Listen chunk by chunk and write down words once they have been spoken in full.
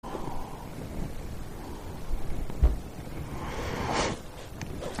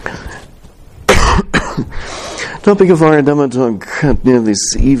topic of our Dhamma talk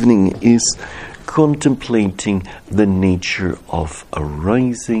this evening is contemplating the nature of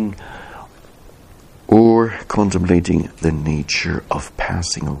arising, or contemplating the nature of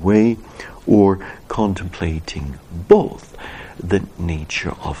passing away, or contemplating both the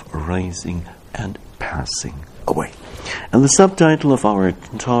nature of arising and passing away. And the subtitle of our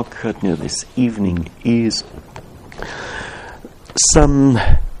talk this evening is some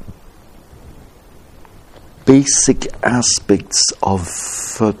basic aspects of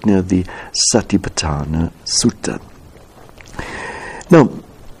the Satipatthana Sutta. Now,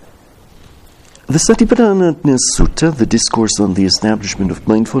 the Satipatthana Sutta, the discourse on the establishment of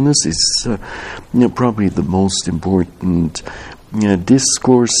mindfulness, is probably the most important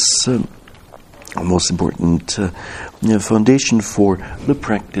discourse, most important foundation for the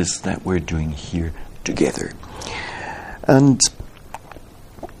practice that we're doing here together. And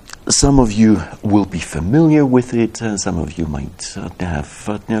some of you will be familiar with it, some of you might have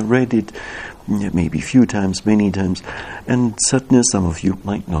read it maybe a few times, many times, and certainly some of you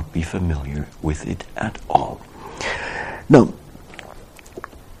might not be familiar with it at all. Now,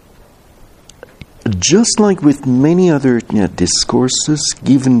 just like with many other discourses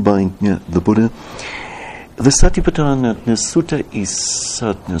given by the Buddha, the Satipatthana Sutta is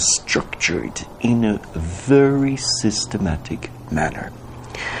structured in a very systematic manner.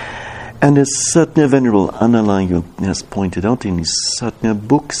 And as Venerable Analayo has pointed out in his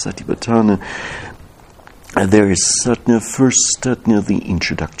book, Satipatthana, there is first the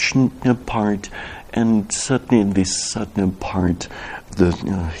introduction part, and certainly in this part,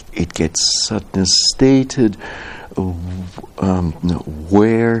 it gets stated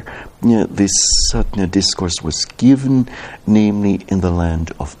where this discourse was given, namely in the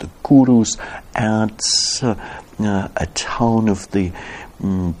land of the Kurus, at a town of the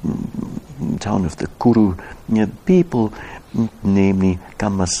Kuru people, namely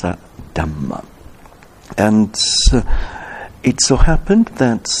Kamasa Dhamma. And it so happened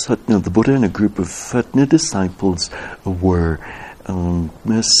that the Buddha and a group of disciples were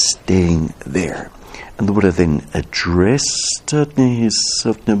staying there. And the Buddha then addressed his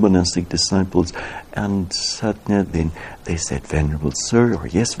monastic disciples, and then they said, "Venerable Sir," or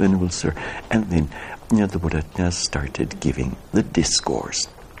 "Yes, Venerable Sir," and then the Buddha started giving the discourse.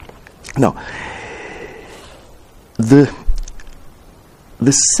 Now, the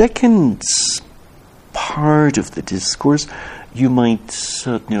second part of the discourse, you might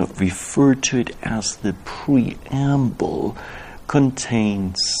refer to it as the preamble,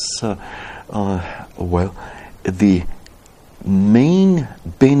 contains the main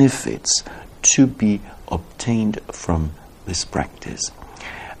benefits to be obtained from this practice.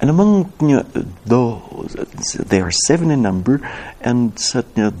 And among those, there are 7 in number, and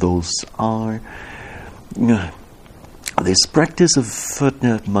those are this practice of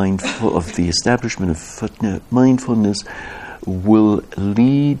the establishment of mindfulness will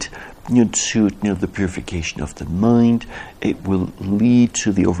lead to the purification of the mind. It will lead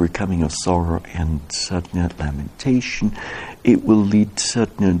to the overcoming of sorrow and lamentation. It will lead to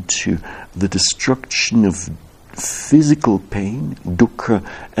the destruction of physical pain, dukkha,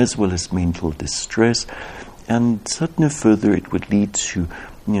 as well as mental distress, and further it would lead to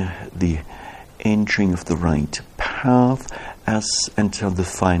the entering of the right path, until the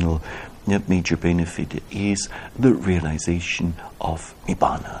final major benefit is the realization of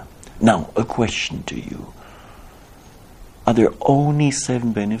Nibbana. Now, a question to you. Are there only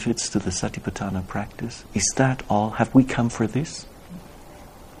 7 benefits to the Satipatthana practice? Is that all? Have we come for this?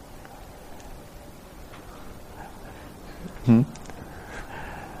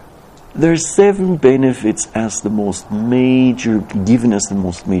 There are 7 benefits as the most major, given as the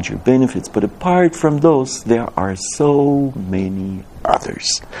most major benefits, but apart from those, there are so many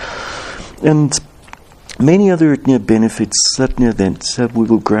others. And many other benefits that we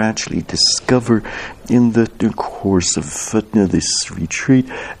will gradually discover in the course of this retreat,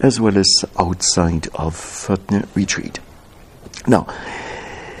 as well as outside of retreat. Now,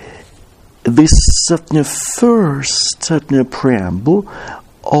 this first preamble,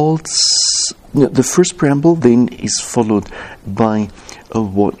 the first preamble then is followed by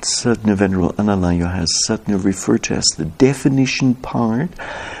what Venerable Analayo has referred to as the definition part,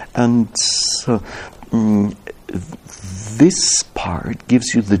 and this part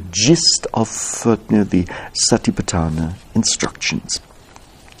gives you the gist of the Satipatthana instructions.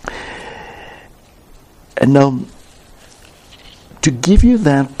 And now, to give you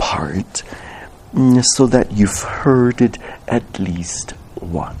that part, so that you've heard it at least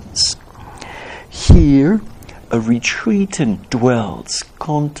once. Here, a retreatant dwells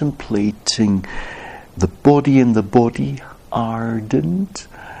contemplating the body and the body ardent,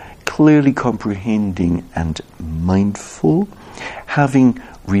 clearly comprehending and mindful, having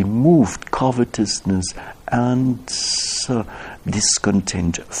removed covetousness and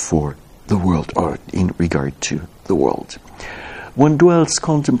discontent for the world, or in regard to the world. One dwells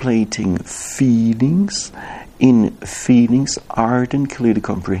contemplating feelings, in feelings ardent, clearly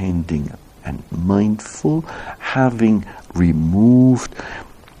comprehending and mindful, having removed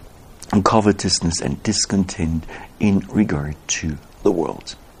covetousness and discontent in regard to the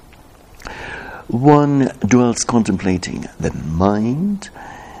world. One dwells contemplating the mind,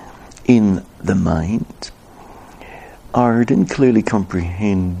 in the mind, ardent, clearly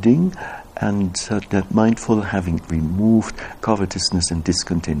comprehending and that mindful, having removed covetousness and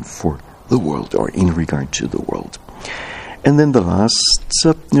discontent for the world, or in regard to the world. And then the last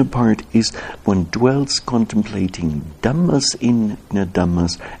part is one dwells contemplating Dhammas, in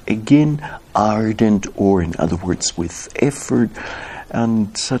Dhammas, again ardent, or in other words with effort,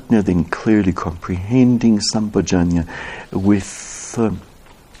 and then clearly comprehending Sampajanya with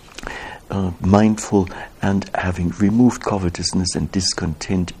mindful and having removed covetousness and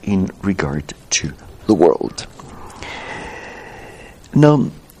discontent in regard to the world.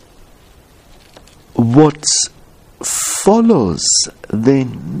 Now, what follows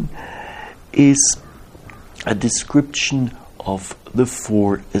then is a description of the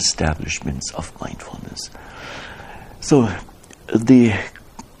four establishments of mindfulness. So, the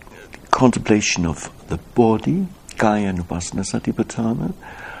contemplation of the body, Kaya Anupassana Satipatthana,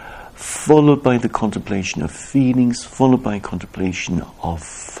 followed by the contemplation of feelings, followed by contemplation of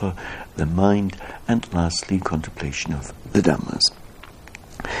the mind, and lastly contemplation of the Dhammas.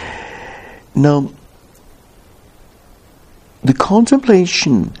 Now, the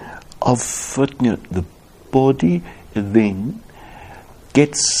contemplation of the body then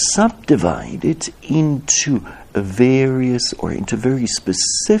gets subdivided into various, or into very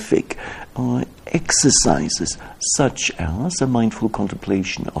specific exercises, such as a mindful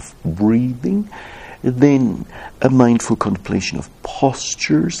contemplation of breathing, then a mindful contemplation of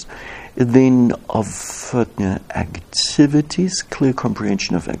postures, then of activities, clear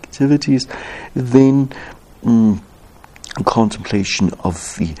comprehension of activities, then contemplation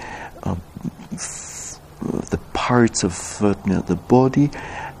of the parts of the body,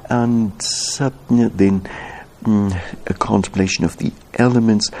 and then a contemplation of the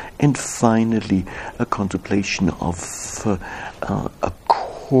elements, and finally a contemplation of a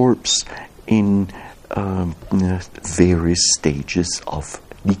corpse in various stages of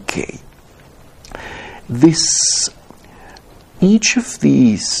decay. Each of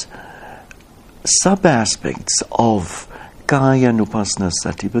these sub-aspects of Kaya Anupassana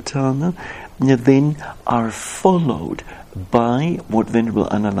Satipatthana then are followed by what Venerable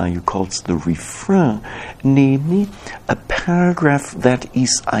Analayu calls the refrain, namely a paragraph that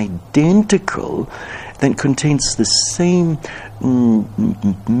is identical, that contains the same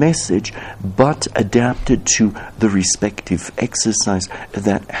message, but adapted to the respective exercise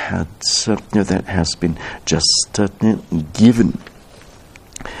that has been just given.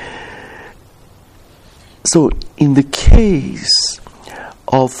 So, in the case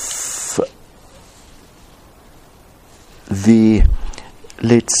of the,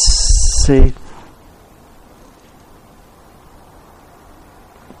 let's say,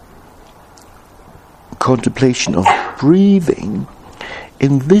 contemplation of breathing,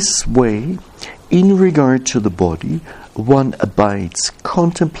 in this way, in regard to the body, one abides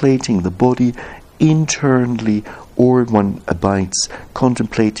contemplating the body internally, or one abides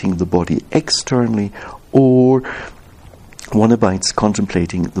contemplating the body externally, or one abides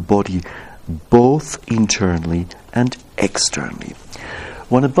contemplating the body both internally and externally.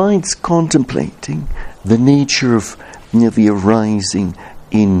 One abides contemplating the nature of the arising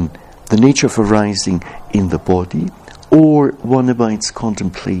in the body, or one abides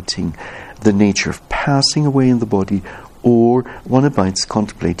contemplating the nature of passing away in the body, or one abides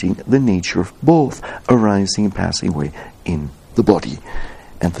contemplating the nature of both arising and passing away in the body.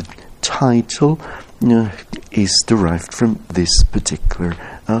 And the title is derived from this particular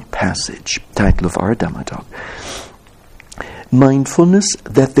passage, title of our Dhamma talk. Mindfulness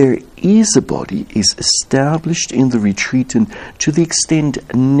that there is a body is established in the retreatant to the extent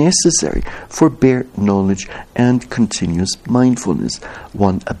necessary for bare knowledge and continuous mindfulness.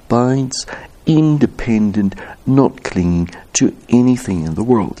 One abides independent, not clinging to anything in the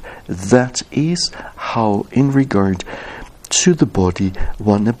world. That is how, in regard to the body,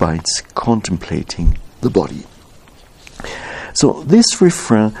 one abides contemplating the body. So this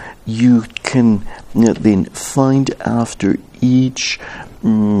refrain you can then find after each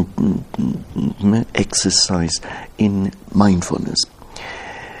exercise in mindfulness.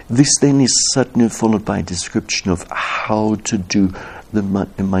 This then is certainly followed by a description of how to do the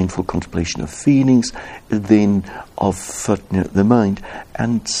mindful contemplation of feelings, then of the mind,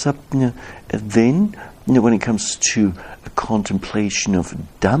 and then when it comes to a contemplation of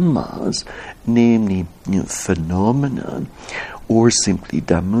dhammas, namely phenomena, or simply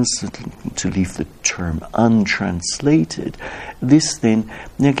dhammas, to leave the term untranslated, this then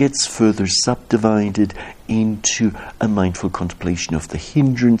gets further subdivided into a mindful contemplation of the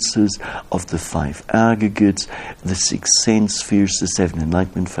hindrances, of the 5 aggregates, the 6 sense spheres, the 7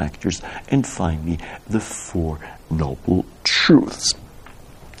 enlightenment factors, and finally the 4 noble truths.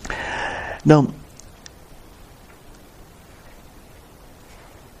 Now,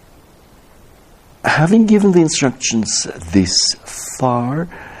 having given the instructions this far,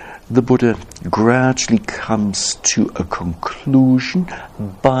 the Buddha gradually comes to a conclusion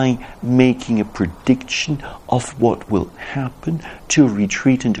by making a prediction of what will happen to a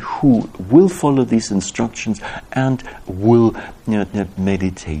retreatant who will follow these instructions and will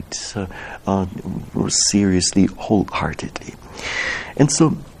meditate seriously, wholeheartedly. And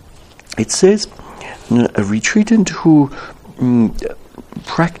so it says, a retreatant who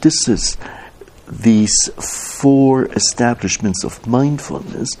practices these 4 establishments of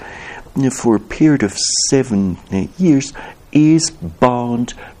mindfulness for a period of 7 years is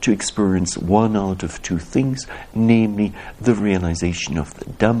bound to experience one out of 2 things, namely the realization of the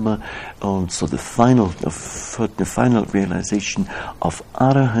Dhamma, so the final realization of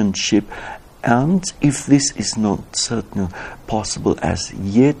arahantship. And if this is not possible as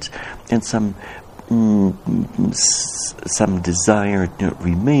yet, and some desire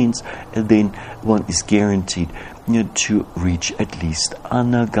remains, then one is guaranteed to reach at least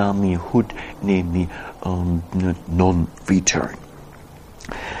anagamihood, namely non-return.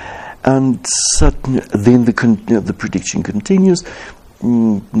 And then the prediction continues.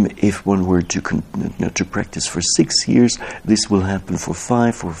 If one were to practice for 6 years, this will happen for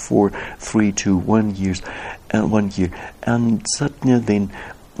 5, or 4, 3, 2, 1 years, 1 year, and then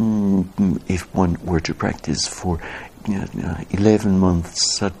if one were to practice for 11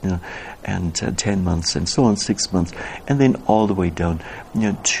 months and 10 months and so on, 6 months, and then all the way down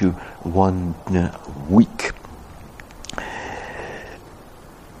to 1 week.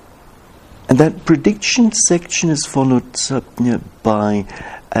 And that prediction section is followed by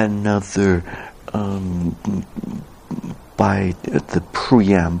another, by the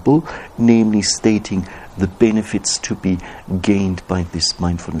preamble, namely stating the benefits to be gained by this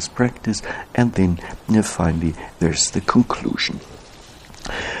mindfulness practice, and then finally there's the conclusion.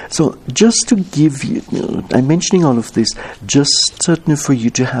 So just to give you, I'm mentioning all of this just certainly for you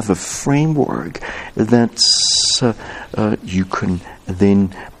to have a framework that you can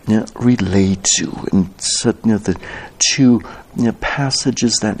then relate to, and certainly the 2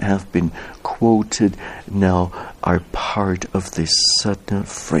 passages that have been quoted now are part of this certain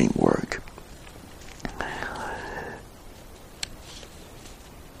framework.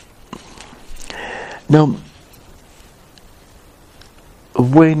 Now,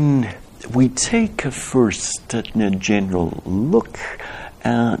 when we take a first general look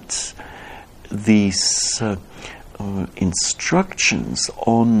at these instructions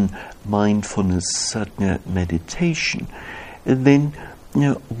on mindfulness meditation, then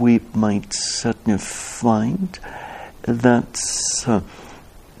we might certainly find that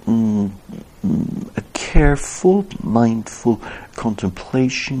a careful, mindful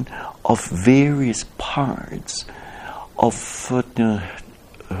contemplation of various parts of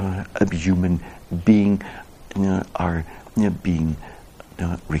a human being are being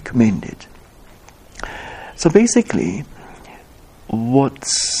recommended. So basically, what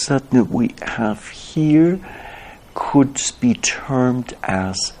certainly we have here could be termed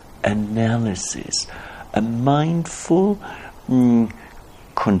as analysis, a mindful,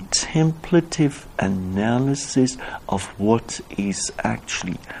 contemplative analysis of what is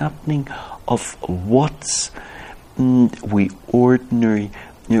actually happening, of what we ordinarily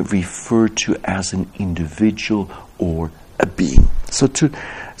refer to as an individual or a being. So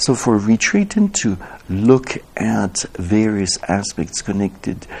for a retreatant to look at various aspects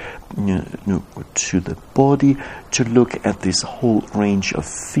connected to the body, to look at this whole range of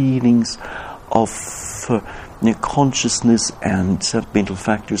feelings, of consciousness and mental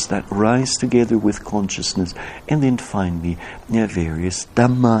factors that rise together with consciousness, and then finally various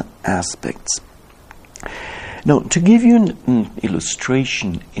Dhamma aspects. Now, to give you an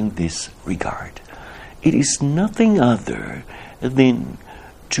illustration in this regard, it is nothing other than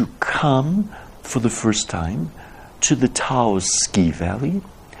to come for the first time to the Taos ski valley,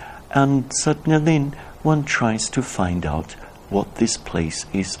 and suddenly then one tries to find out what this place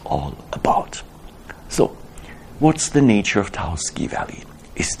is all about. So, what's the nature of Taos ski valley?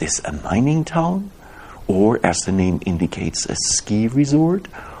 Is this a mining town? Or, as the name indicates, a ski resort?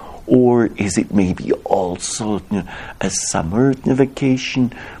 Or is it maybe also a summer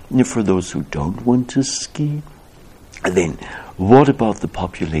vacation for those who don't want to ski? And then, what about the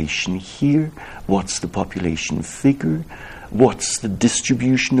population here? What's the population figure? What's the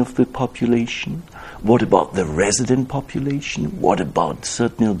distribution of the population? What about the resident population? What about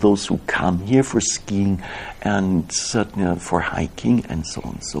certainly those who come here for skiing and certainly for hiking and so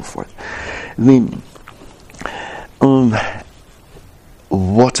on and so forth? Then,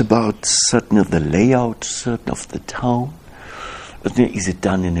 what about certainly the layout of the town? Is it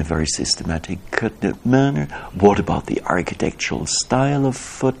done in a very systematic manner? What about the architectural style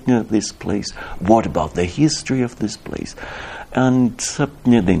of this place? What about the history of this place? And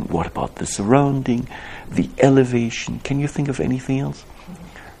then what about the surrounding, the elevation? Can you think of anything else?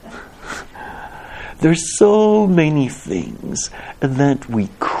 There's so many things that we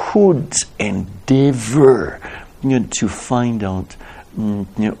could endeavor to find out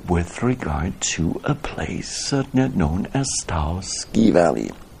with regard to a place known as Taos Ski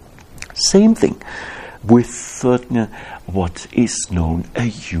Valley. Same thing with what is known a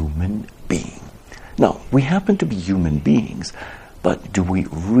human being. Now, we happen to be human beings, but do we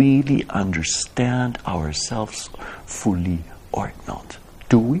really understand ourselves fully or not?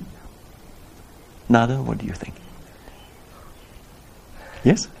 Do we? Nada, what do you think?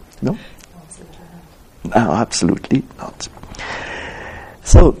 Yes? No? No, absolutely not.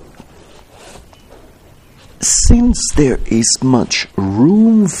 So, since there is much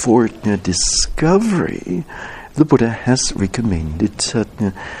room for discovery, the Buddha has recommended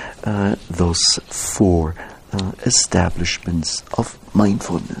those 4 establishments of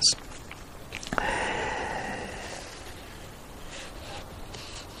mindfulness.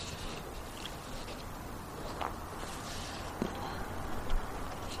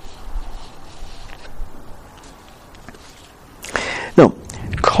 Now,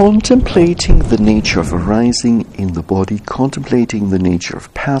 contemplating the nature of arising in the body, contemplating the nature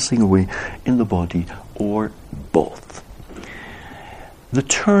of passing away in the body, or both. The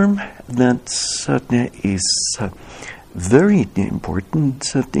term that certainly is very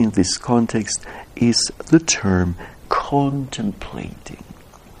important in this context is the term contemplating.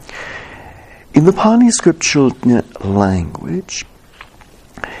 In the Pali scriptural language,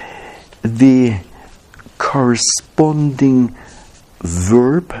 the corresponding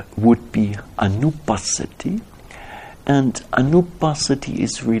verb would be anupassati, and anupassati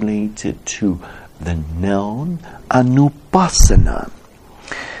is related to the noun anupassana.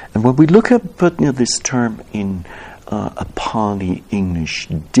 And when we look at this term in a Pali English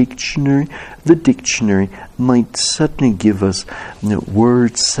dictionary, the dictionary might certainly give us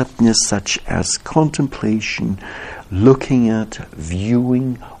words such as contemplation, looking at,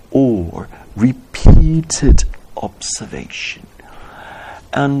 viewing, or repeated observation.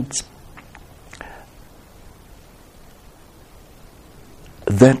 And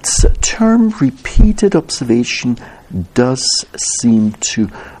that term repeated observation does seem to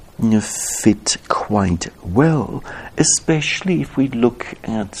fit quite well, especially if we look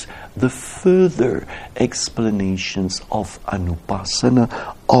at the further explanations of anupassana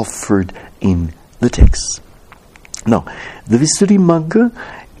offered in the text. Now, the Visuddhimagga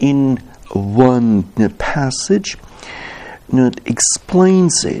in one passage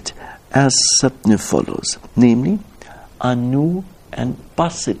explains it as follows, namely, anu and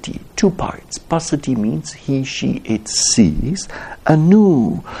passati, 2 parts. Passati means he, she, it sees.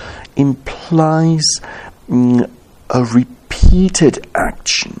 Anu implies a repeated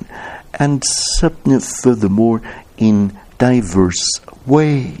action, and furthermore in diverse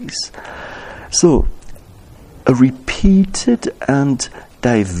ways. So, a repeated and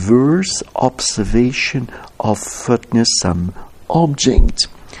diverse observation of some object.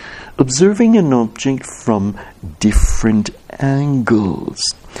 Observing an object from different angles,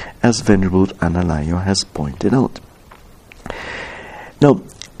 as Venerable Analayo has pointed out. Now,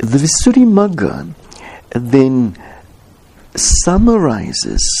 the Visuddhimagga then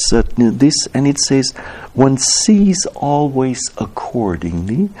summarizes this, and it says, one sees always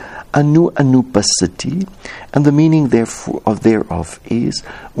accordingly, anupassati, and the meaning thereof is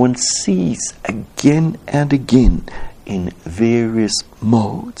one sees again and again in various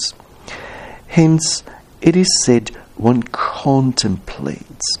modes. Hence, it is said one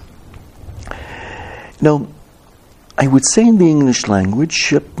contemplates. Now, I would say in the English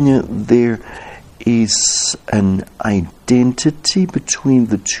language there is an identity between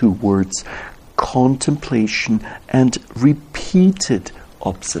the two words contemplation and repeated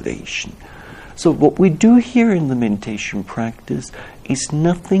observation. So what we do here in the meditation practice is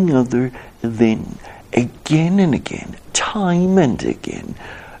nothing other than again and again, time and again,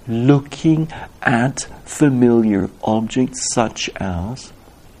 looking at familiar objects such as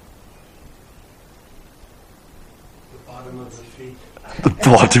the bottom of the feet. The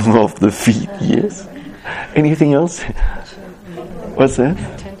bottom of the feet, yes. Anything else? What's that?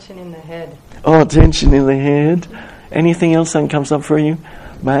 Tension in the head. Oh, tension in the head. Anything else that comes up for you,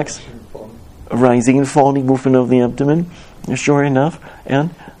 Max? Rising and falling movement of the abdomen. Sure enough.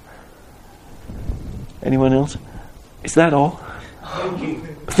 And anyone else? Is that all?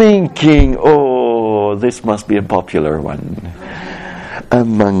 Thinking. Oh, this must be a popular one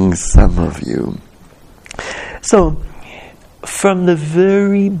among some of you. So, from the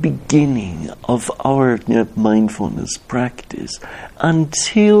very beginning of our mindfulness practice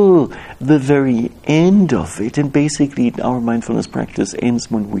until the very end of it, and basically our mindfulness practice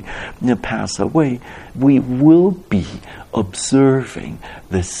ends when we pass away, we will be observing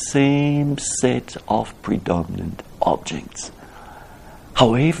the same set of predominant objects.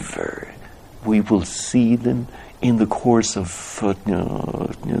 However, we will see them in the course of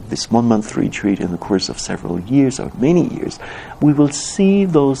this 1 month retreat, in the course of several years or many years, we will see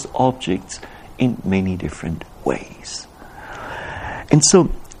those objects in many different ways. And so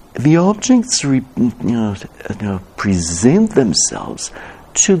the objects present themselves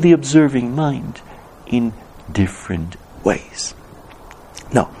to the observing mind in different ways.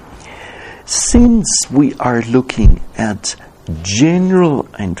 Now, since we are looking at general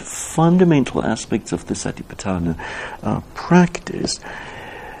and fundamental aspects of the Satipatthana practice,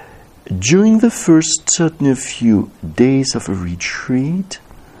 during the first few days of a retreat,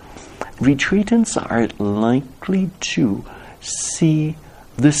 retreatants are likely to see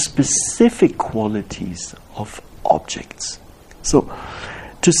the specific qualities of objects. So,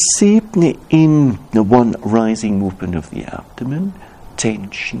 to see in one rising movement of the abdomen,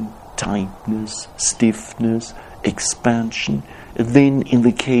 tension, tightness, stiffness, expansion. Then in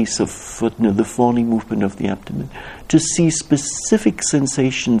the case of the falling movement of the abdomen, to see specific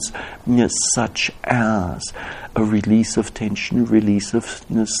sensations such as a release of tension, release of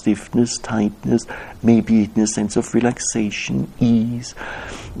stiffness, tightness, maybe a sense of relaxation, ease,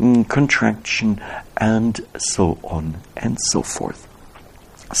 contraction, and so on and so forth.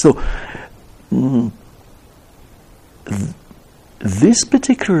 So this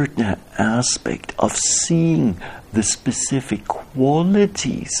particular aspect of seeing the specific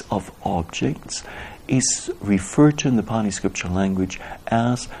qualities of objects is referred to in the Pali scripture language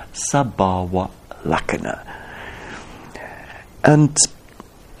as sabhava lakkhana. And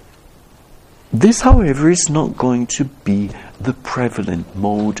this, however, is not going to be the prevalent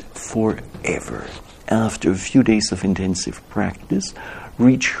mode forever. After a few days of intensive practice,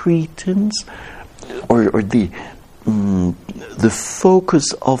 retreatants, or the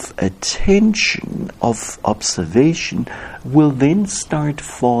focus of attention, of observation, will then start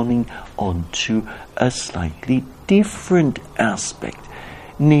falling onto a slightly different aspect,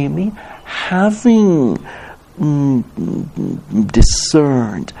 namely having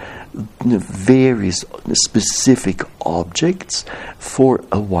discerned various specific objects for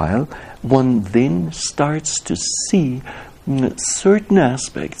a while, one then starts to see certain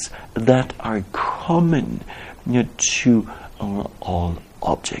aspects that are common to all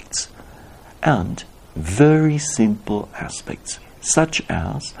objects, and very simple aspects, such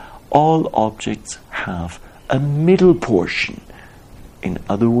as all objects have a middle portion. In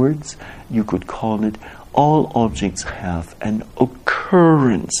other words, you could call it all objects have an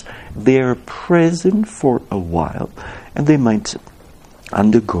occurrence. They are present for a while, and they might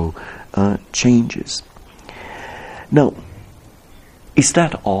undergo changes. Now, is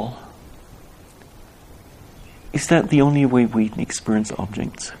that all? Is that the only way we experience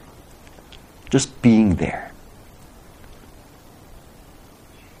objects? Just being there.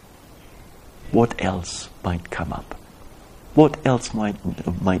 What else might come up? What else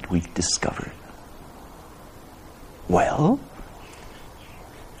might we discover? Well,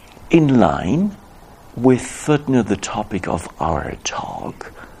 in line with the topic of our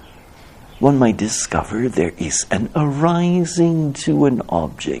talk, one might discover there is an arising to an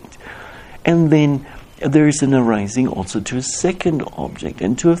object, and then there is an arising also to a second object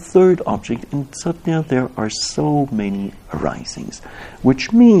and to a third object, and suddenly there are so many arisings,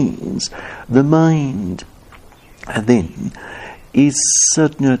 which means the mind then is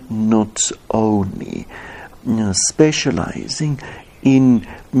certainly not only specializing in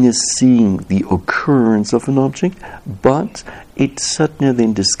seeing the occurrence of an object, but it certainly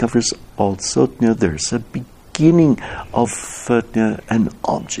then discovers also there's a beginning of an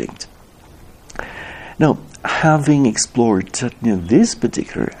object. Now, having explored this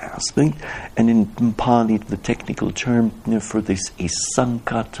particular aspect, and in Pali the technical term for this is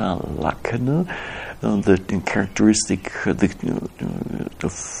Sankata Lakkhana, the characteristic of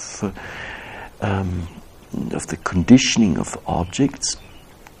the conditioning of objects,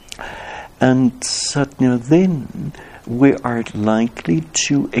 and then we are likely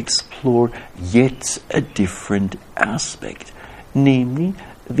to explore yet a different aspect, namely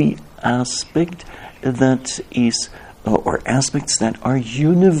the aspect that is, or aspects that are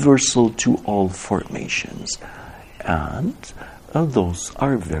universal to all formations. And those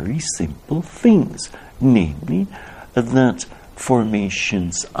are very simple things, namely that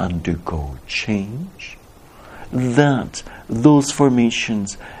formations undergo change, that those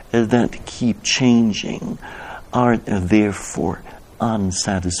formations that keep changing are therefore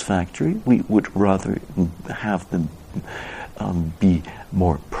unsatisfactory. We would rather have them be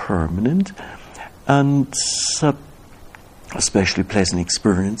more permanent, and especially pleasant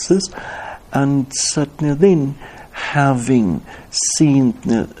experiences, and certainly then having seen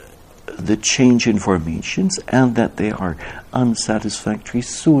the change in formations and that they are unsatisfactory,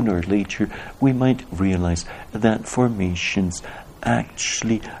 sooner or later we might realize that formations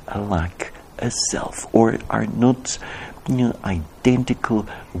actually lack a self, or are not identical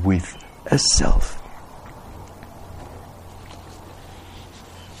with a self.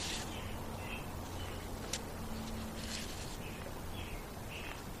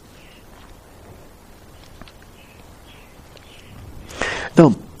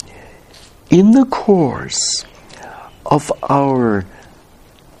 Now, in the course of our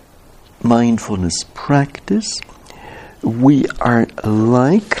mindfulness practice, we are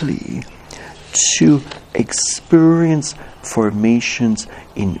likely to experience formations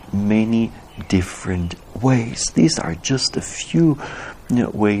in many different ways. These are just a few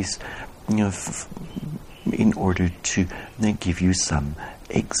ways in order to give you some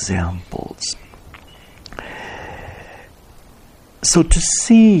examples. So to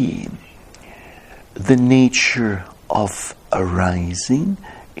see the nature of arising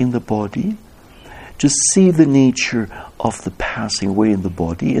in the body, to see the nature of the passing away in the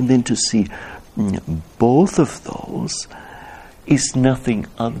body, and then to see both of those is nothing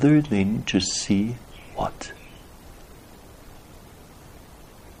other than to see what?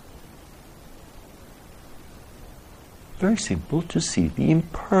 Very simple, to see the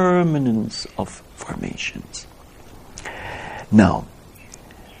impermanence of formations. Now,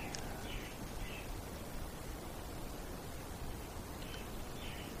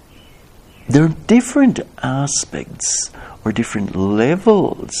 there are different aspects or different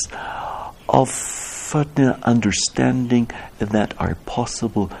levels of understanding that are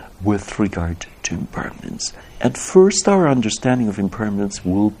possible with regard to impermanence. At first, our understanding of impermanence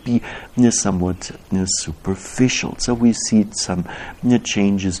will be somewhat superficial. So we see some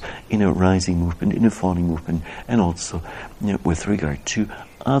changes in a rising movement, in a falling movement, and also with regard to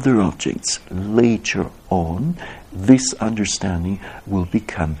other objects. Later on, this understanding will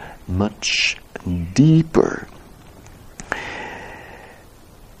become much deeper.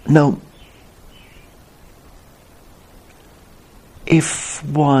 Now, if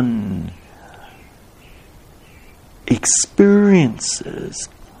one experiences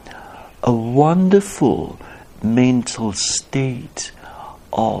a wonderful mental state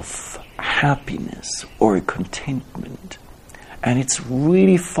of happiness or contentment, and it's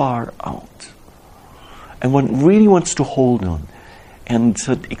really far out, and one really wants to hold on and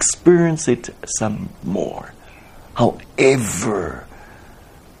experience it some more, however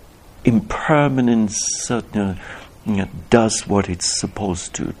impermanence does what it's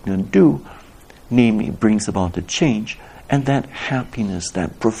supposed to do, namely brings about a change, and that happiness,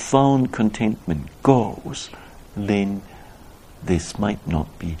 that profound contentment goes, then this might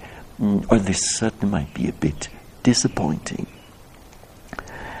not be, or this certainly might be a bit disappointing.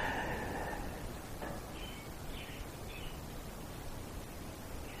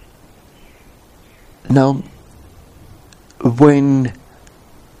 Now, when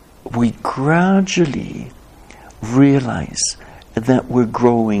we gradually realize that we're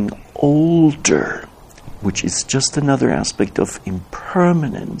growing older, which is just another aspect of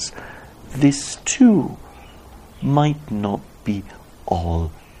impermanence, this too might not be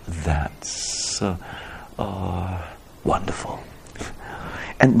all that wonderful,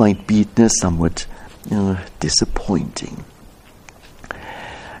 and might be somewhat disappointing.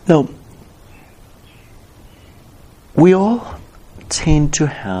 Now, we all tend to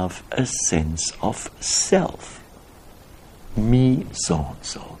have a sense of self. Me,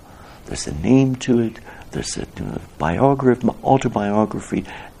 so-and-so. There's a name to it, there's a autobiography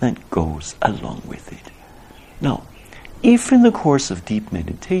that goes along with it. Now, if in the course of deep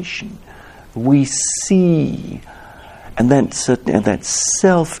meditation we see, and that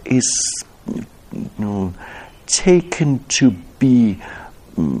self is taken to be,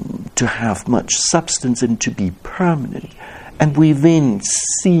 to have much substance and to be permanent, and we then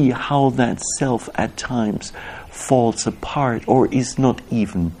see how that self at times falls apart or is not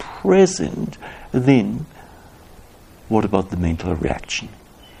even present, then what about the mental reaction?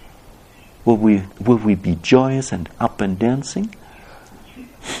 Will we be joyous and up and dancing?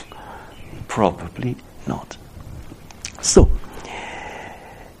 Probably not. So,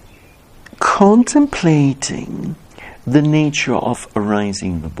 contemplating the nature of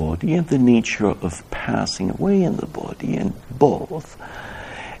arising in the body and the nature of passing away in the body, and both,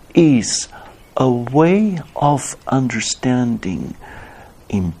 is a way of understanding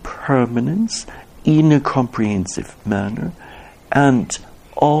impermanence in a comprehensive manner, and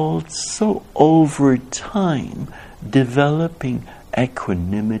also over time developing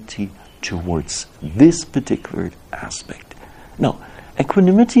equanimity towards this particular aspect. Now,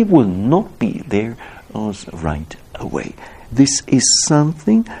 equanimity will not be there right away. This is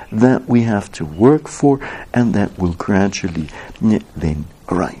something that we have to work for, and that will gradually then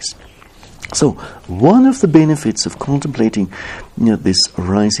arise. So, one of the benefits of contemplating this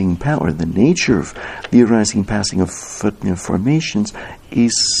arising power, the nature of the arising passing of formations,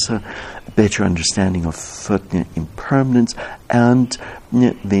 is a better understanding of impermanence, and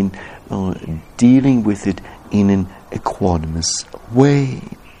then dealing with it in an equanimous way.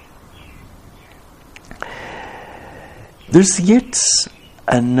 There's yet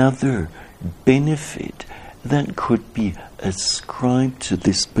another benefit that could be ascribed to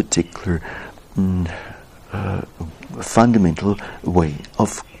this particular fundamental way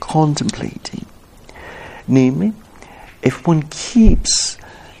of contemplating. Namely, if one keeps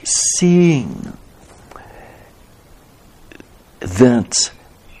seeing that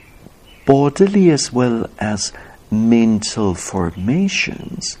bodily as well as mental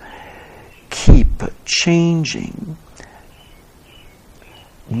formations keep changing,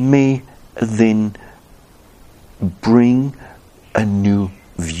 may then bring a new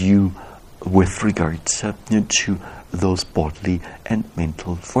view with regard to those bodily and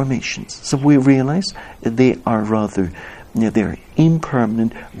mental formations. So we realize they are rather, they're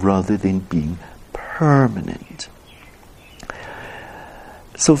impermanent rather than being permanent.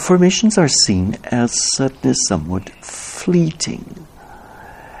 So formations are seen as somewhat fleeting.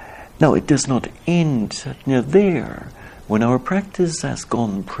 Now, it does not end there. When our practice has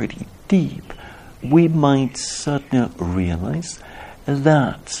gone pretty deep, we might realize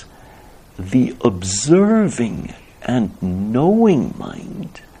that the observing and knowing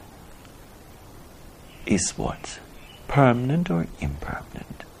mind is what? Permanent or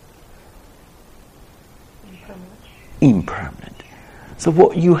impermanent? Impermanent. So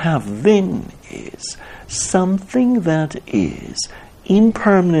what you have then is something that is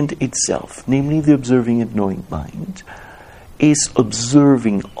impermanent itself, namely the observing and knowing mind, is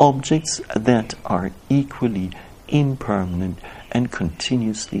observing objects that are equally impermanent and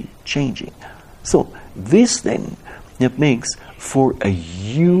continuously changing. So this then makes for a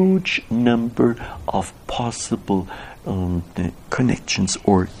huge number of possible connections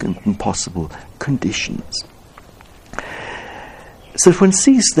or possible conditions. So if one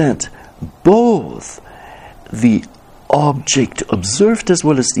sees that both the object observed as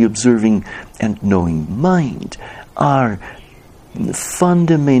well as the observing and knowing mind are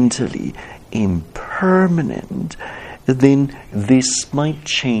fundamentally impermanent, then this might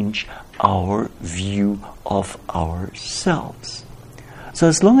change our view of ourselves. So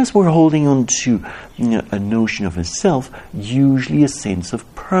as long as we're holding on to a notion of a self, usually a sense of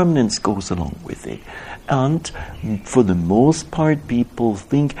permanence goes along with it. And for the most part, people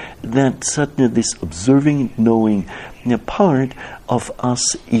think that this observing and knowing part of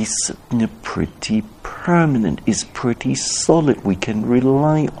us is pretty permanent, is pretty solid. We can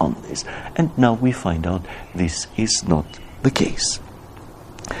rely on this. And now we find out this is not the case.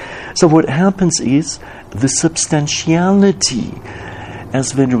 So what happens is the substantiality,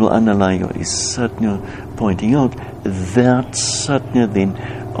 as Venerable Analayo is pointing out, that then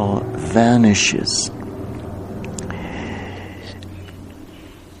vanishes.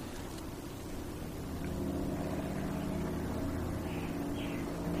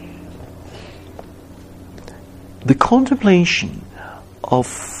 The contemplation of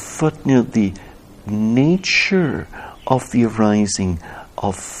the nature of the arising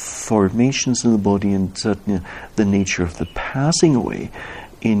of formations in the body and the nature of the passing away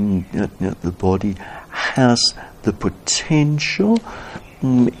in the body has the potential,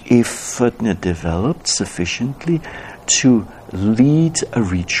 if developed sufficiently, to lead a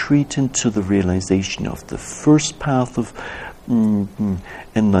retreatant to the realization of the first path of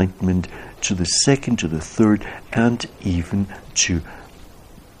enlightenment, to the second, to the third, and even to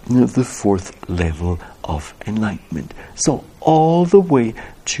the fourth level of enlightenment. So all the way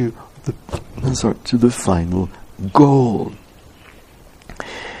to the final goal.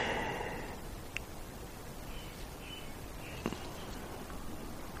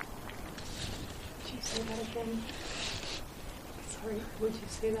 Would you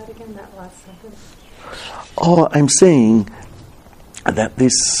say that again, that last sentence? Oh, I'm saying that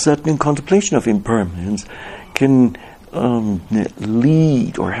this certain contemplation of impermanence can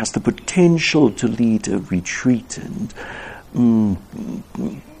lead, or has the potential to lead, a retreatant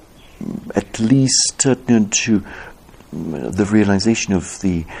at least to the realization of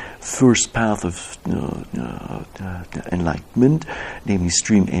the first path of enlightenment, namely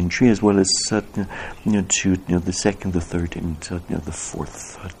stream entry, as well as to the second, the third, and the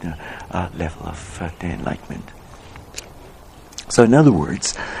fourth level of enlightenment. So, in other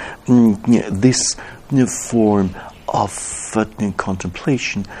words, this form of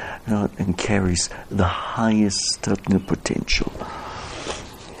contemplation carries the highest potential.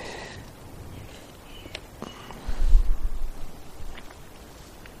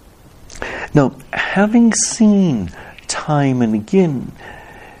 Now, having seen time and again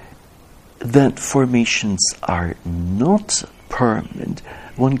that formations are not permanent,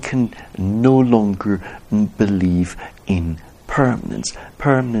 one can no longer believe in permanence.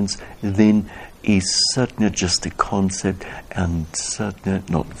 Permanence then is certainly just a concept and certainly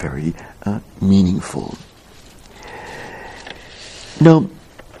not very meaningful. Now,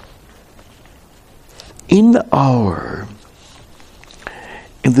 in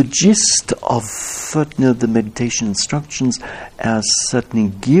the gist of the meditation instructions as certainly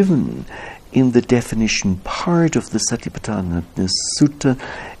given in the definition part of the Satipatthana Sutta,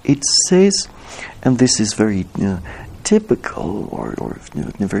 it says, and this is very typical or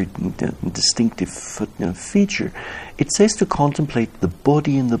a very distinctive feature, it says to contemplate the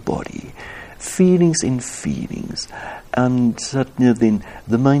body in the body, feelings in feelings, and then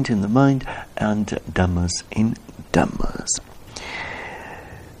the mind in the mind, and dhammas in dhammas.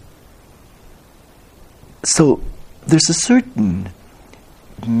 So there's a certain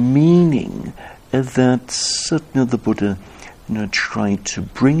meaning that the Buddha tried to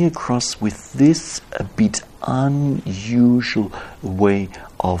bring across with this a bit unusual way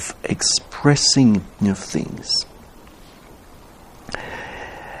of expressing things.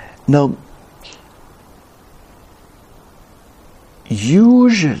 Now,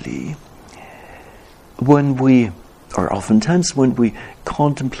 usually oftentimes when we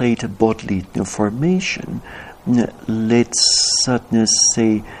contemplate a bodily formation, let's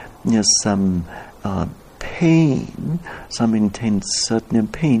say some pain, some intense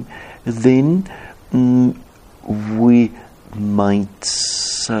pain, then we might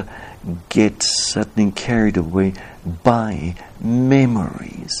get carried away by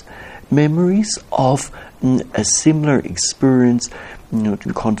memories of a similar experience,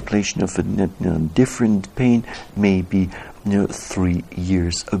 the contemplation of a different pain, maybe 3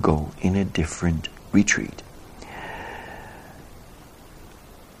 years ago in a different retreat.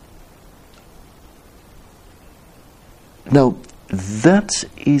 Now, that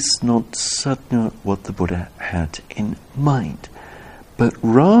is not certainly what the Buddha had in mind, but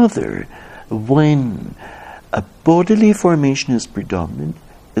rather, when a bodily formation is predominant,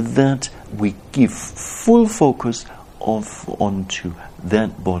 that we give full focus onto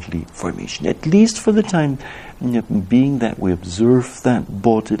that bodily formation, at least for the time being that we observe that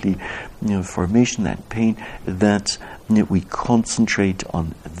bodily formation, that pain, that we concentrate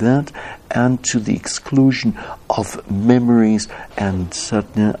on that, and to the exclusion of memories and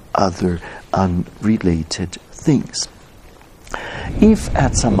certain other unrelated things. If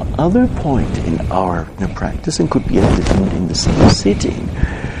at some other point in our practice, and could be in the same sitting,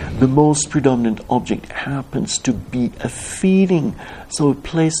 the most predominant object happens to be a feeling, so a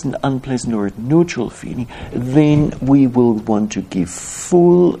pleasant, unpleasant, or a neutral feeling, then we will want to give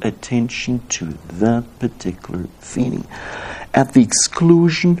full attention to that particular feeling, at the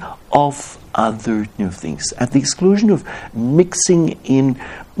exclusion of other things, at the exclusion of mixing in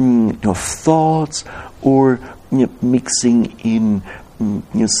thoughts, or mixing in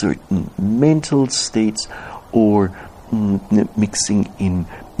certain mental states, or mixing in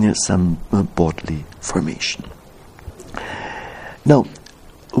some bodily formation. Now,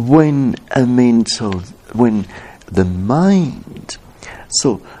 when the mind,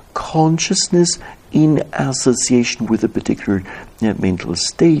 so consciousness in association with a particular mental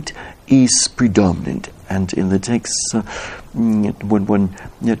state is predominant. And in the text, when one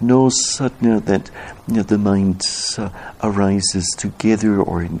knows that the mind arises together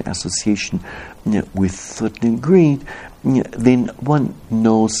or in association with greed, then one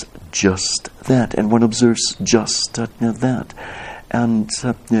knows just that, and one observes just that, and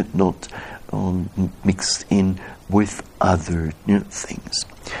not mixed in with other things.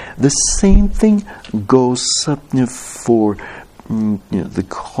 The same thing goes for the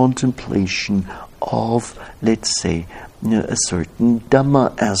contemplation of, let's say, a certain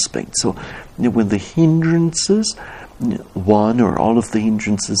Dhamma aspect. So when the hindrances, one or all of the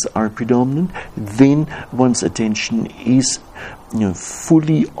hindrances are predominant, then one's attention is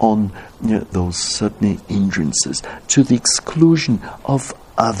fully on those certain hindrances, to the exclusion of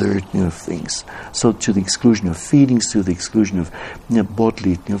other things. So to the exclusion of feelings, to the exclusion of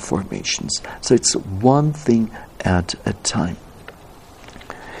bodily formations. So it's one thing at a time.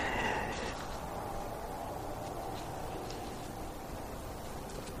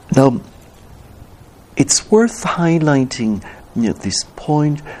 Now, it's worth highlighting this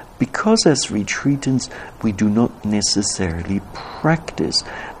point, because as retreatants we do not necessarily practice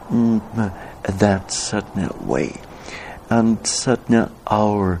that certain way. And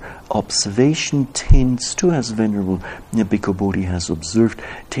our observation tends to, as Venerable Bhikkhu Bodhi has observed,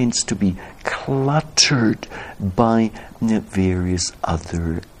 tends to be cluttered by various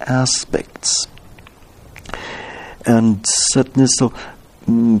other aspects. And so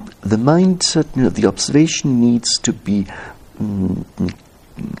the mind, the observation needs to be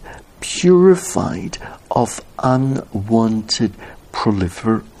purified of unwanted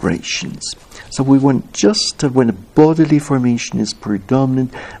proliferations. So we want just when a bodily formation is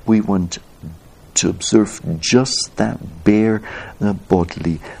predominant, we want to observe just that bare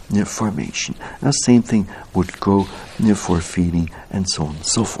bodily formation. The same thing would go for feeling and so on and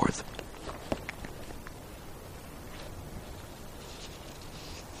so forth.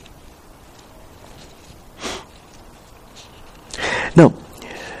 Now,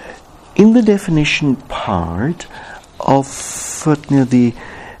 in the definition part of the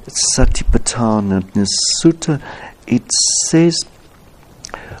Satipatthana Sutta, it says,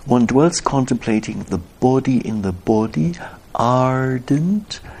 one dwells contemplating the body in the body,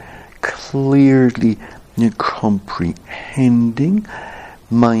 ardent, clearly comprehending,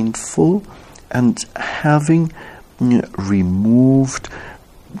 mindful, and having removed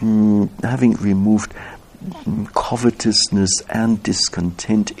covetousness and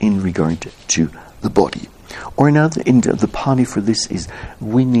discontent in regard to the body. Or another, in the Pali for this is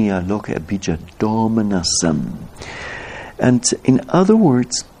Vinaya Loka Abhijja Domanasam. And in other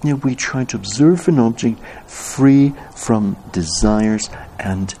words, we try to observe an object free from desires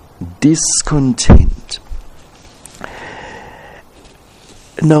and discontent.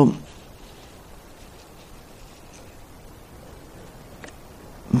 Now,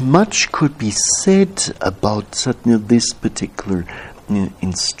 much could be said about this particular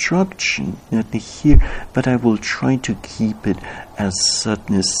instruction here, but I will try to keep it as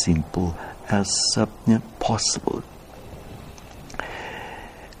simple as possible.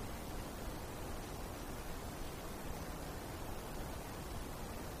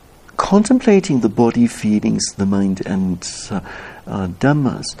 Contemplating the body, feelings, the mind, and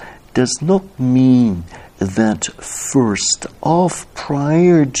dhammas does not mean that first off,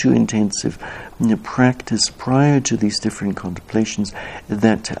 prior to intensive practice, prior to these different contemplations,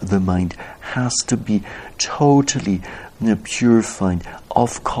 that the mind has to be totally purified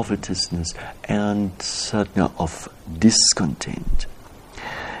of covetousness and of discontent.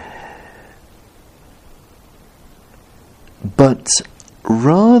 But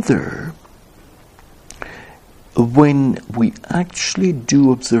rather, when we actually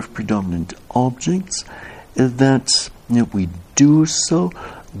do observe predominant objects, that we do so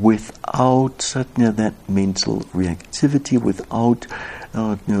without that mental reactivity, without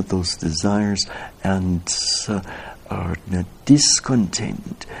those desires and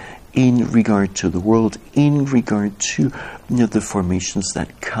discontent in regard to the world, in regard to the formations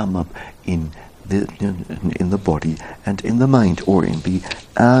that come up in the body and in the mind, or in the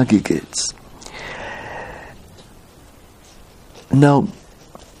aggregates. Now,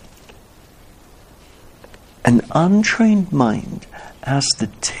 an untrained mind has the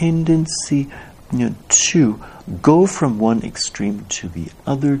tendency to go from one extreme to the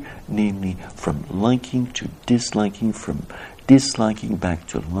other, namely from liking to disliking, from disliking back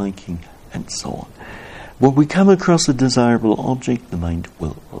to liking, and so on. When we come across a desirable object, the mind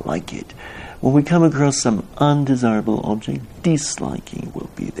will like it. When we come across some undesirable object, disliking will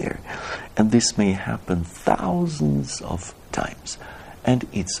be there. And this may happen thousands of times. And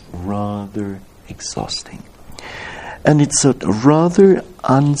it's rather exhausting. And it's a rather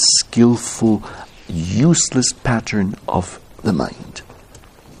unskillful, useless pattern of the mind.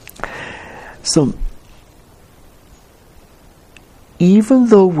 So, even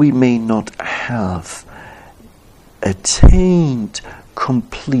though we may not have attained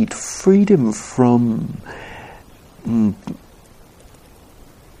complete freedom from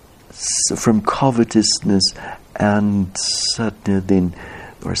covetousness and then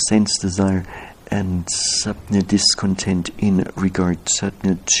or sense desire and discontent in regard to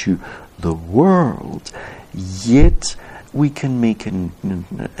the world, yet we can make an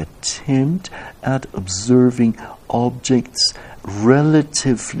attempt at observing objects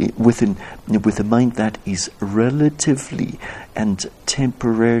relatively with a mind that is relatively and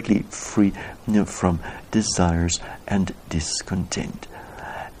temporarily free from desires and discontent.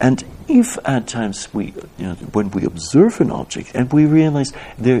 And if at times when we observe an object and we realize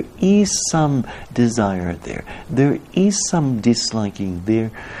there is some desire there is some disliking there,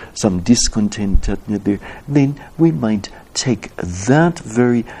 some discontent there, then we might take that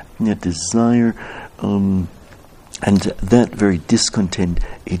very desire and that very discontent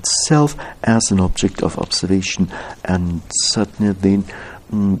itself as an object of observation, and certainly then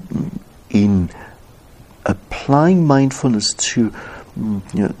in applying mindfulness to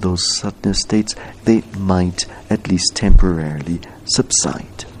those sadhana states, they might at least temporarily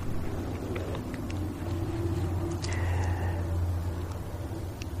subside.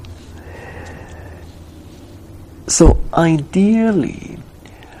 So ideally,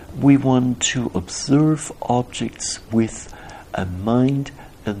 we want to observe objects with a mind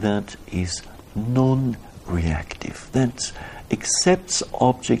that is non-reactive, that accepts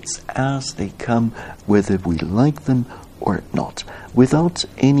objects as they come, whether we like them or not, without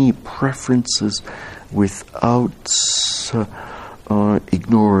any preferences, without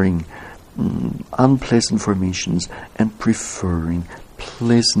ignoring unpleasant formations and preferring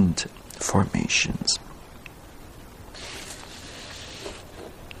pleasant formations.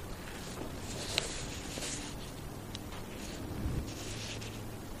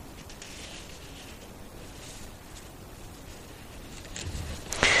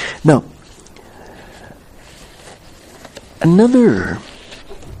 Now, another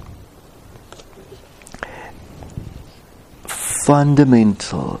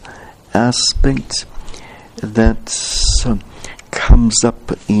fundamental aspect that comes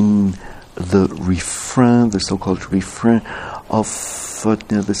up in the refrain, the so-called refrain of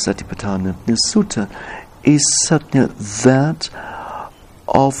the Satipatthana Sutta, is that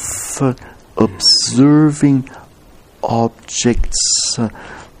of observing objects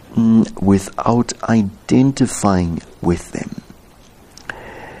without identifying with them.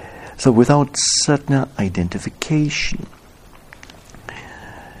 So without certain identification.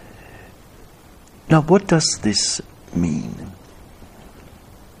 Now what does this mean?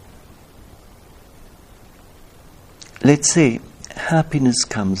 Let's say happiness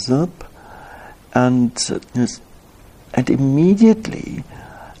comes up and immediately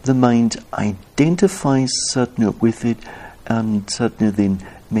the mind identifies certainly with it, and certainly then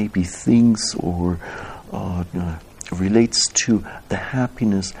maybe thinks or relates to the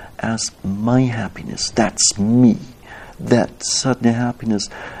happiness as my happiness. That's me. That certain happiness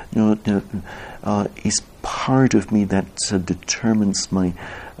is part of me that determines my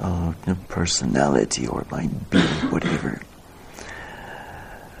personality or my being, whatever.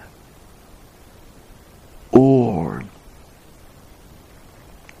 Or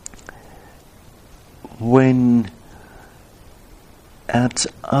when at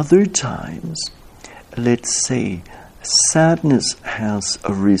other times, let's say, sadness has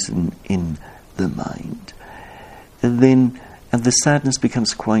arisen in the mind, and the sadness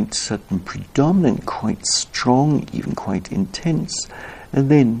becomes quite predominant, quite strong, even quite intense, and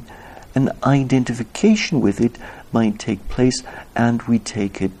then an identification with it might take place, and we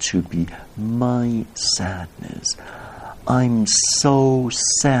take it to be my sadness. I'm so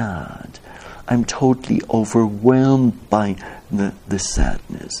sad. I'm totally overwhelmed by the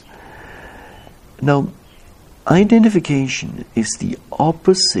sadness. Now, identification is the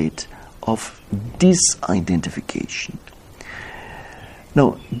opposite of disidentification.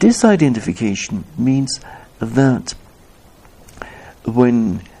 Now, disidentification means that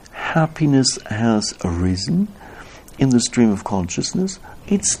when happiness has arisen in the stream of consciousness,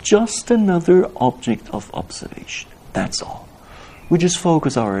 it's just another object of observation. That's all. We just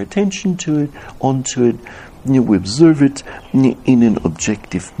focus our attention onto it. We observe it in an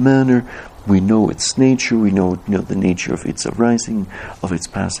objective manner. We know its nature. We know the nature of its arising, of its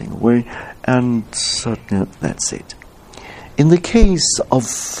passing away, and that's it. In the case of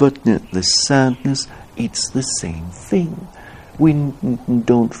the sadness, it's the same thing. We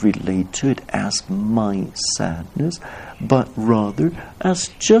don't relate to it as my sadness, but rather as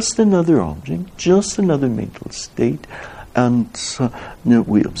just another object, just another mental state, and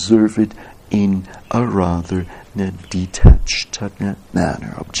we observe it in a rather detached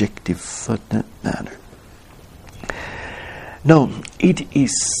manner, objective manner. Now, it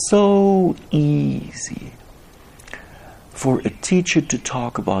is so easy for a teacher to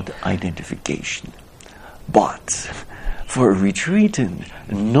talk about identification, but for a retreatant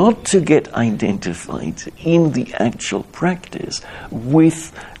not to get identified in the actual practice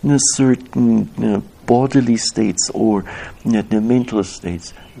with certain bodily states or the mental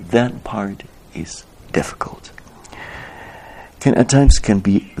states, that part is difficult. At times can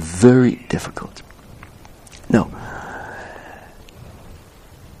be very difficult. Now,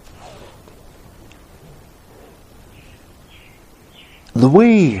 the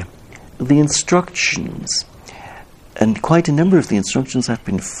way the instructions, and quite a number of the instructions have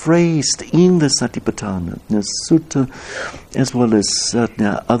been phrased in the Satipatthana Sutta, as well as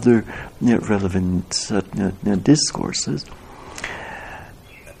other relevant discourses,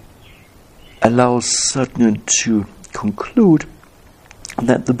 allows to conclude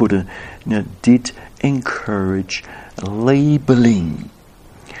that the Buddha did encourage labeling.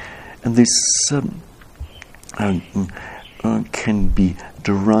 And this can be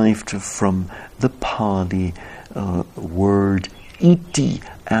derived from the Pali word iti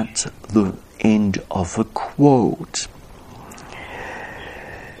at the end of a quote.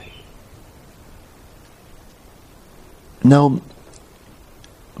 Now,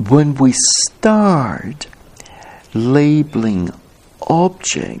 when we start labeling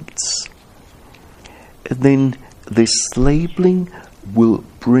objects, then this labeling will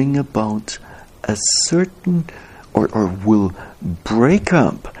bring about a certain, or will break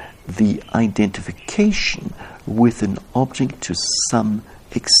up the identification with an object to some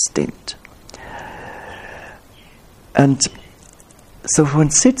extent. And so one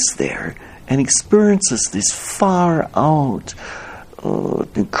sits there and experiences this far out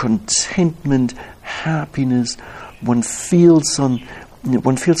contentment, happiness. One feels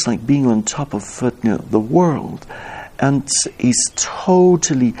like being on top of the world, and is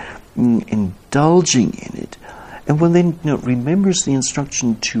totally indulging in it. And one then remembers the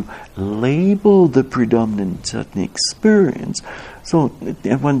instruction to label the predominant experience. So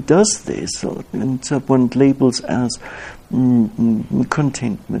one does this, and one labels as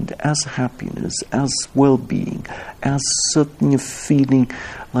contentment, as happiness, as well-being, as certain feeling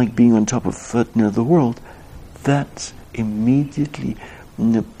like being on top of the world. That immediately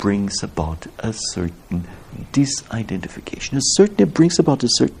brings about a certain disidentification. It brings about a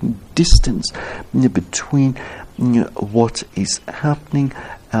certain distance between what is happening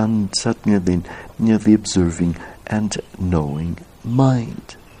and then the observing and knowing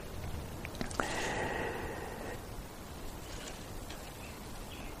mind.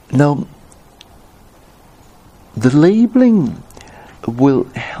 Now, the labeling will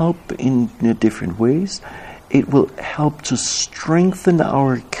help in different ways. It will help to strengthen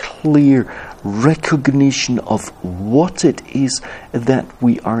our clear recognition of what it is that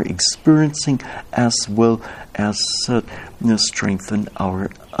we are experiencing, as well as strengthen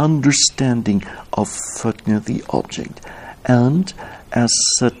our understanding of the object. And as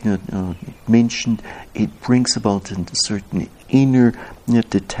mentioned, it brings about a certain inner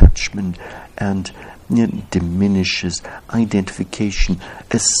detachment and diminishes identification,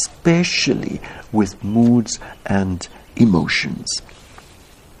 especially with moods and emotions.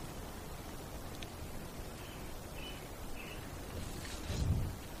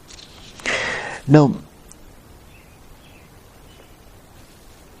 Now,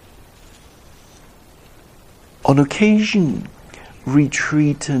 on occasion,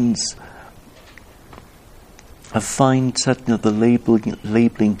 retreatants find the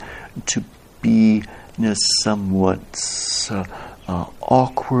labeling to be somewhat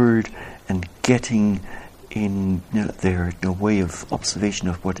awkward and getting in their way of observation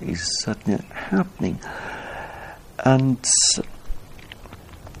of what is happening, and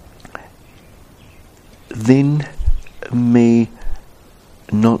then may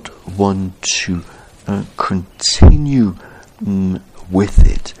not want to continue with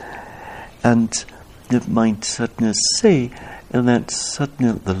it, and it might say and that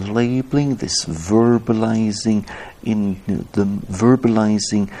the labeling, this verbalizing,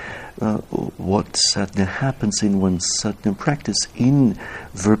 what happens in one's practice, in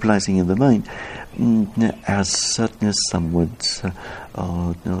verbalizing in the mind, as somewhat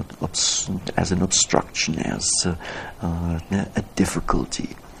as an obstruction, as a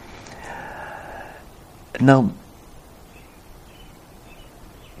difficulty. Now,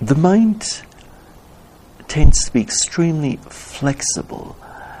 the mind tends to be extremely flexible,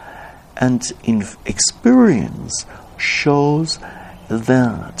 and in experience shows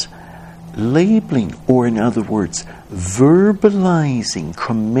that labeling, or in other words, verbalizing,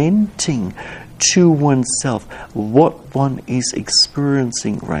 commenting to oneself what one is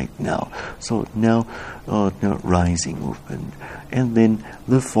experiencing right now. So now, rising movement, and then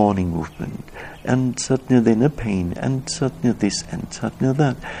the falling movement, and then a pain, and this, and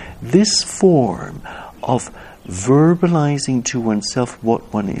that. This form of verbalizing to oneself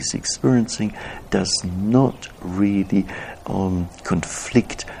what one is experiencing does not really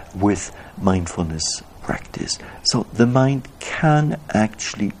conflict with mindfulness practice. So the mind can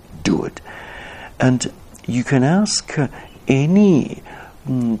actually do it. And you can ask any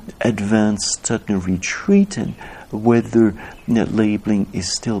advanced retreatant whether labeling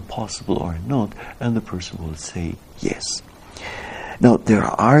is still possible or not, and the person will say yes. Now, there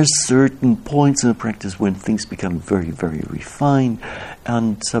are certain points in the practice when things become very, very refined,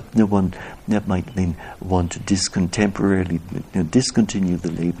 and one that might then want to temporarily discontinue the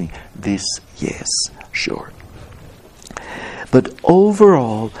labeling. This, yes, sure. But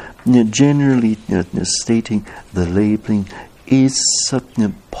overall, generally stating, the labeling is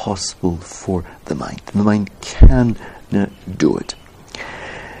possible for the mind. The mind can do it.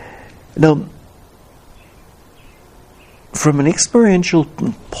 Now, from an experiential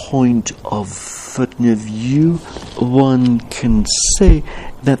point of view, one can say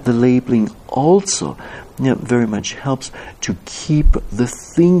that the labeling also very much helps to keep the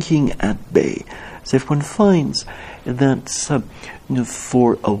thinking at bay. So if one finds that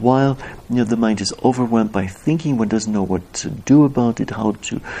for a while the mind is overwhelmed by thinking, one doesn't know what to do about it, how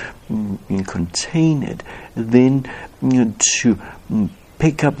to contain it, then to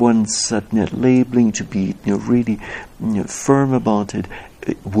pick up one's labeling, to be really firm about it,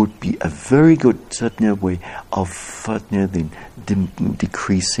 it would be a very good way of then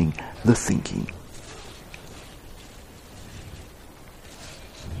decreasing the thinking.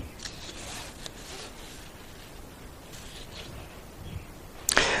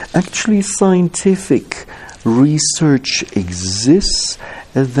 Actually, scientific research exists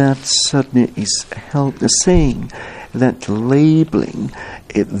that is saying that labeling,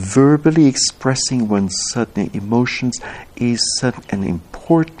 verbally expressing one's emotions, is an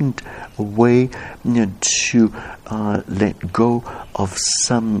important way to let go of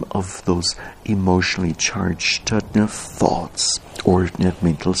some of those emotionally charged thoughts or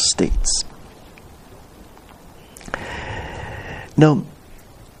mental states. Now,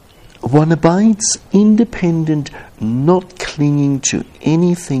 one abides independent, not clinging to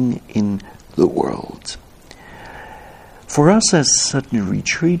anything in the world. For us as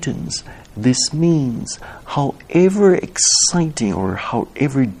retreatants, this means however exciting or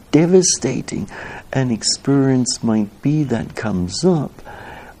however devastating an experience might be that comes up,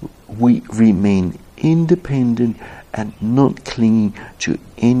 we remain independent and not clinging to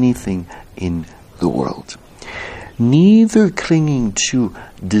anything in the world. Neither clinging to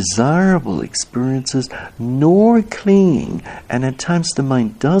desirable experiences, nor clinging, and at times the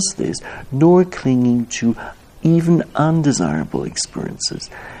mind does this, nor clinging to even undesirable experiences.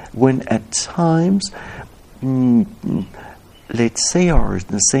 When at times, let's say, our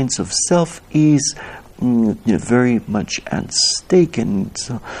sense of self is very much at stake, and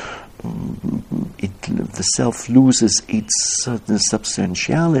the self loses its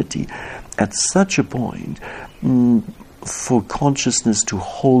substantiality, at such a point, for consciousness to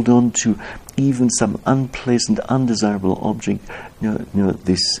hold on to even some unpleasant, undesirable object,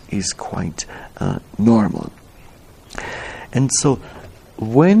 this is quite normal. And so,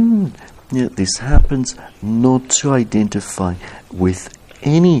 when this happens, not to identify with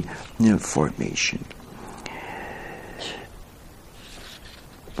any formation.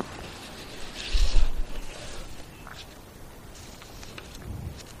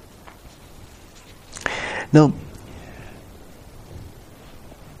 Now,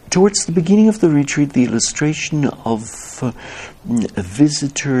 towards the beginning of the retreat, the illustration of a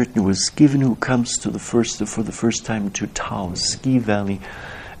visitor was given who comes for the first time to Taos ski valley,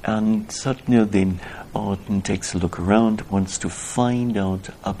 and Satya then takes a look around, wants to find out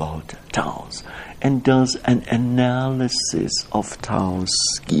about Taos, and does an analysis of Taos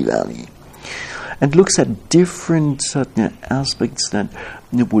ski valley, and looks at different Satya aspects that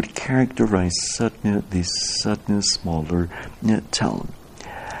would characterize Satya, this Satya smaller town.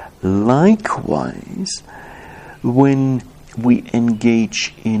 Likewise, when we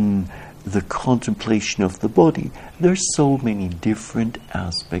engage in the contemplation of the body, there's so many different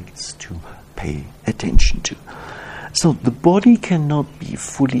aspects to pay attention to. So the body cannot be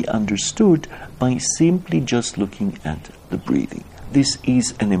fully understood by simply just looking at the breathing. This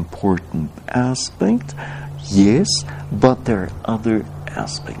is an important aspect, yes, but there are other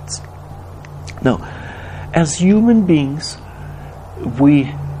aspects. Now, as human beings,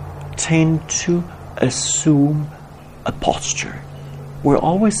 we tend to assume a posture. We're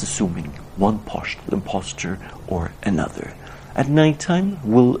always assuming one posture or another. At nighttime,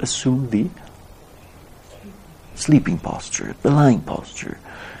 we'll assume the sleeping posture, the lying posture.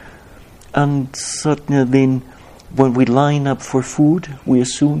 And certainly then, when we line up for food, we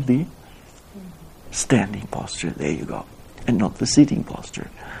assume the standing posture. There you go. And not the sitting posture.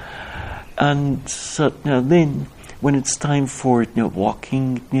 And certainly then, when it's time for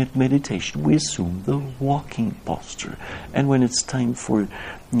walking meditation, we assume the walking posture. And when it's time for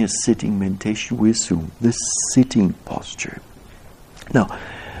sitting meditation, we assume the sitting posture. Now,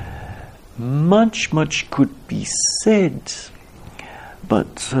 much could be said,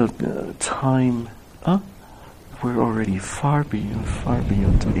 but time... we're already far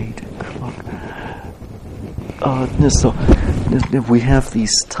beyond 8 o'clock. So we have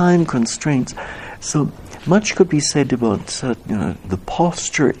these time constraints. So much could be said about the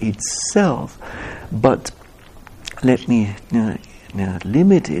posture itself, but let me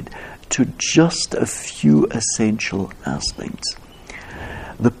limit it to just a few essential aspects.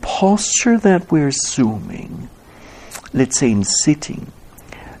 The posture that we're assuming, let's say in sitting,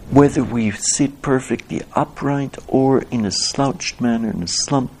 whether we sit perfectly upright or in a slouched manner, in a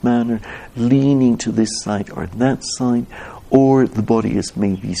slumped manner, leaning to this side or that side, or the body is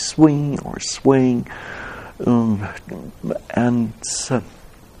maybe swinging or swaying, and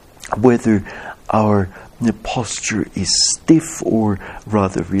whether our posture is stiff or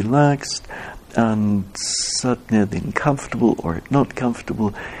rather relaxed, and suddenly then comfortable or not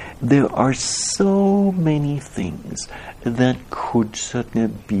comfortable. There are so many things that could certainly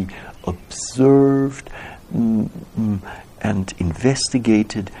be observed and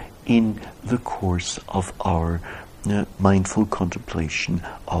investigated in the course of our mindful contemplation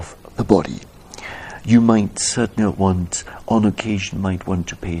of the body. You might certainly on occasion want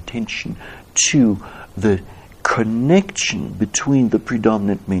to pay attention to the connection between the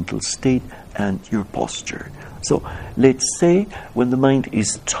predominant mental state and your posture. So let's say when the mind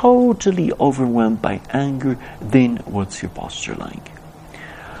is totally overwhelmed by anger, then what's your posture like?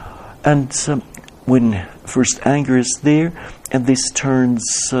 And when first anger is there, and this turns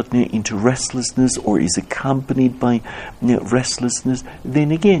suddenly into restlessness or is accompanied by restlessness,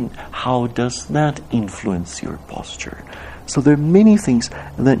 then again, how does that influence your posture? So there are many things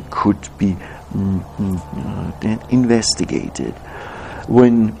that could be investigated.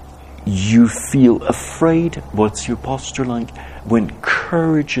 When you feel afraid, what's your posture like? When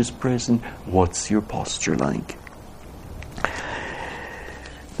courage is present, what's your posture like?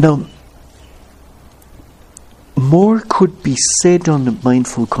 Now, more could be said on the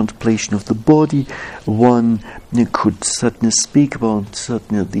mindful contemplation of the body. One could certainly speak about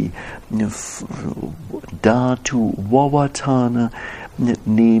certainly the dhatu vavadana,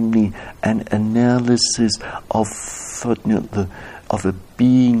 namely an analysis of a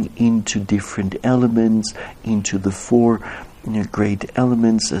being into different elements, into the four great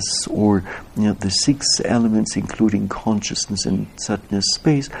elements, or the 6 elements, including consciousness and sadness,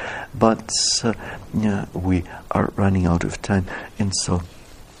 space. But we are running out of time, and so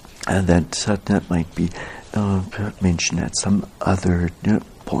that might be mentioned at some other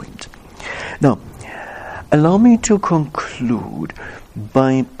point. Now, allow me to conclude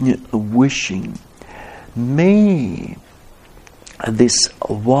by wishing, may this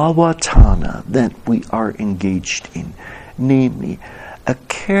vavadana that we are engaged in, namely a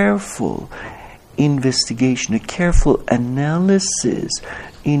careful investigation, a careful analysis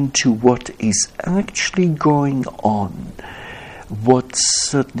into what is actually going on, what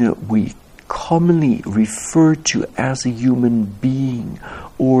we commonly refer to as a human being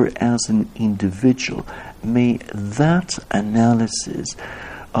or as an individual, may that analysis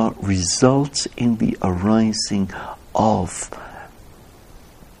result in the arising of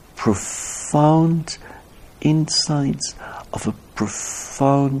profound insights, of a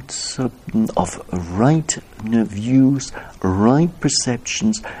profound, of right views, right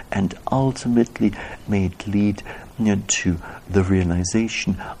perceptions, and ultimately may it lead to the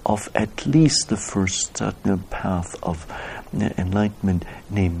realization of at least the first path of enlightenment,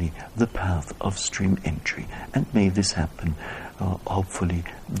 namely the path of stream entry. And may this happen, hopefully,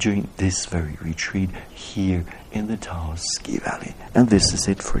 during this very retreat here in the Taos Ski Valley. And this is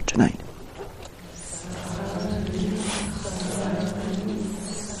it for tonight.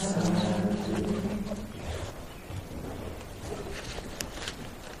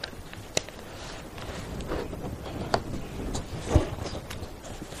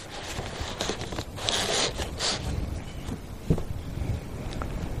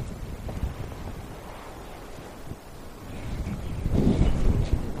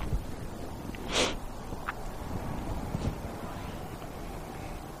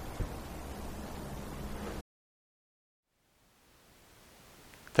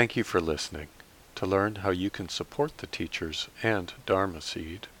 Thank you for listening. To learn how you can support the teachers and Dharma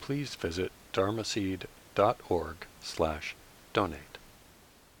Seed, please visit dharmaseed.org/donate.